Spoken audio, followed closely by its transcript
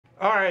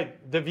All right,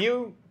 The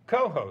View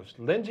co-host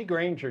Lindsey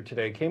Granger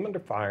today came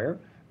under fire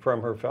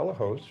from her fellow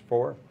hosts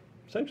for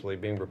essentially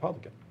being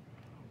Republican.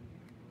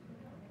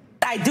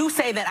 I do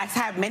say that I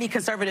have many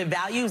conservative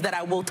values that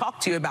I will talk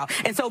to you about.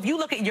 And so if you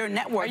look at your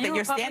network that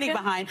you're standing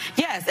behind,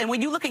 yes, and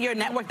when you look at your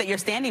network that you're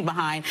standing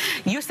behind,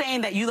 you're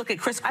saying that you look at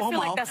Chris Cuomo. I feel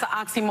like that's an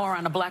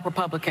oxymoron, a black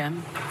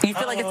Republican. You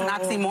feel like it's an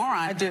oxymoron?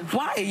 I do.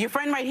 Why? Your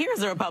friend right here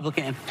is a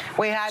Republican.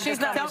 We had this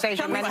conversation.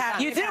 Tell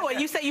me you do,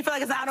 and you say you feel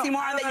like it's an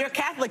oxymoron that you're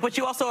Catholic, but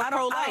you also are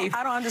pro-life.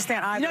 I don't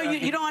understand either. No,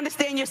 you don't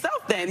understand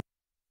yourself then.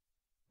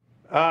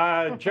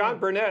 John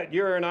Burnett,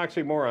 you're an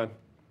oxymoron.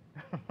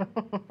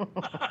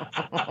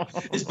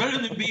 It's better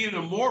than being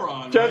a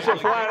moron. Just a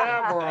flat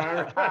out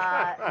moron.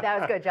 That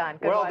was good, John.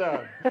 Good well one.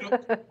 done. You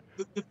know,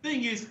 the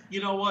thing is,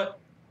 you know what?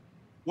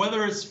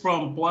 Whether it's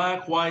from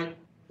black, white,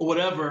 or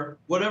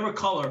whatever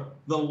color,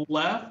 the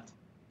left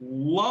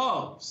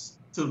loves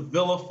to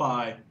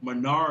vilify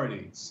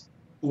minorities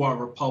who are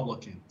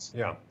Republicans.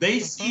 Yeah. They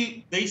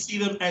see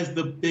them as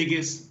the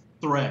biggest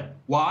threat.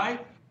 Why?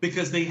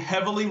 Because they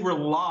heavily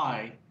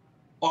rely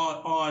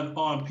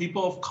on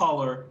people of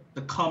color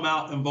to come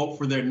out and vote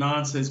for their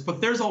nonsense. But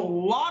there's a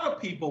lot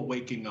of people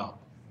waking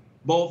up,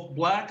 both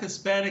black,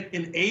 Hispanic,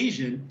 and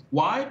Asian.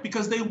 Why?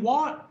 Because they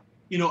want,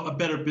 a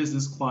better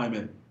business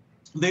climate.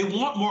 They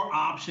want more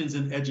options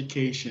in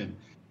education.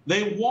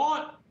 They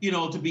want,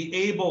 to be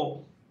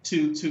able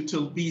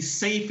to be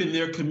safe in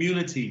their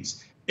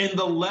communities. And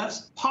the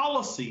left's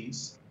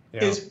policies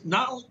is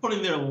not only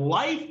putting their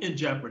life in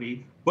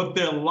jeopardy, but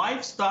their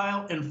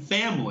lifestyle and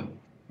family.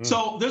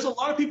 So there's a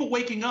lot of people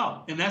waking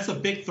up, and that's a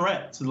big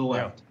threat to the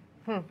left.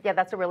 Yeah,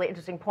 that's a really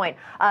interesting point.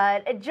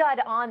 Judd,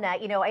 on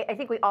that, I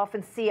think we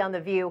often see on The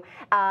View,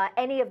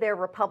 any of their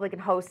Republican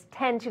hosts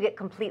tend to get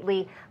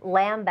completely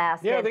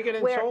lambasted. Yeah, they get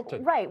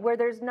insulted. Right, where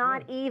there's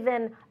not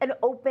even an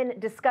open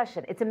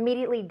discussion. It's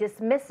immediately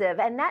dismissive,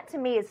 and that to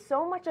me is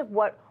so much of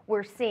what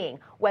we're seeing,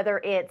 whether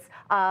it's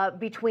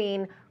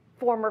between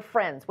former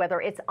friends, whether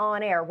it's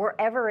on air,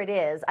 wherever it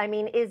is. I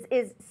mean, is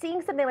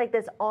seeing something like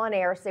this on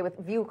air, say with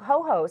View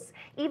co-hosts,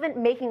 even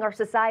making our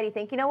society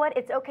think, you know what,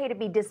 it's okay to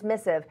be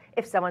dismissive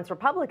if someone's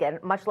Republican,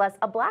 much less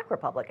a black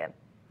Republican?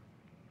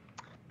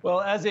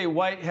 Well, as a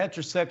white,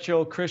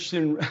 heterosexual,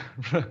 Christian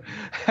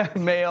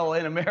male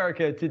in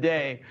America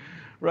today,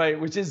 right,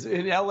 which is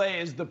in LA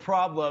is the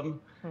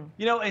problem.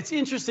 It's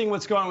interesting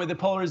what's going on with the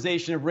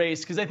polarization of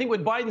race, because I think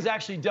what Biden's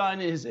actually done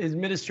is his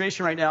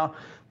administration right now,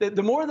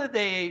 the more that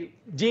they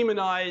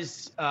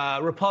demonize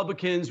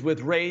Republicans with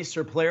race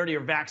or polarity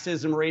or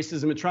vaxism,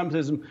 racism, and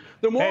Trumpism,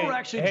 the more we're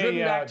actually driven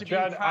back to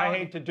Judd, being proud. I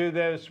hate to do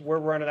this. We're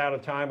running out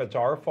of time. It's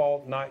our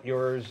fault, not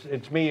yours.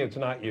 It's me, it's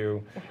not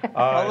you.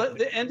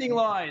 The ending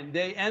line,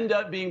 they end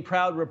up being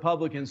proud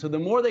Republicans. So the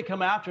more they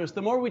come after us,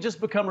 the more we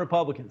just become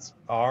Republicans.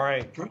 All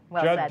right.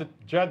 Well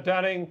Judd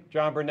Dunning,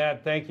 John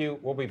Burnett, thank you.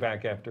 We'll be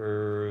back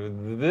after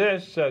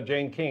this.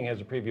 Jane King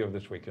has a preview of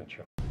this weekend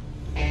show.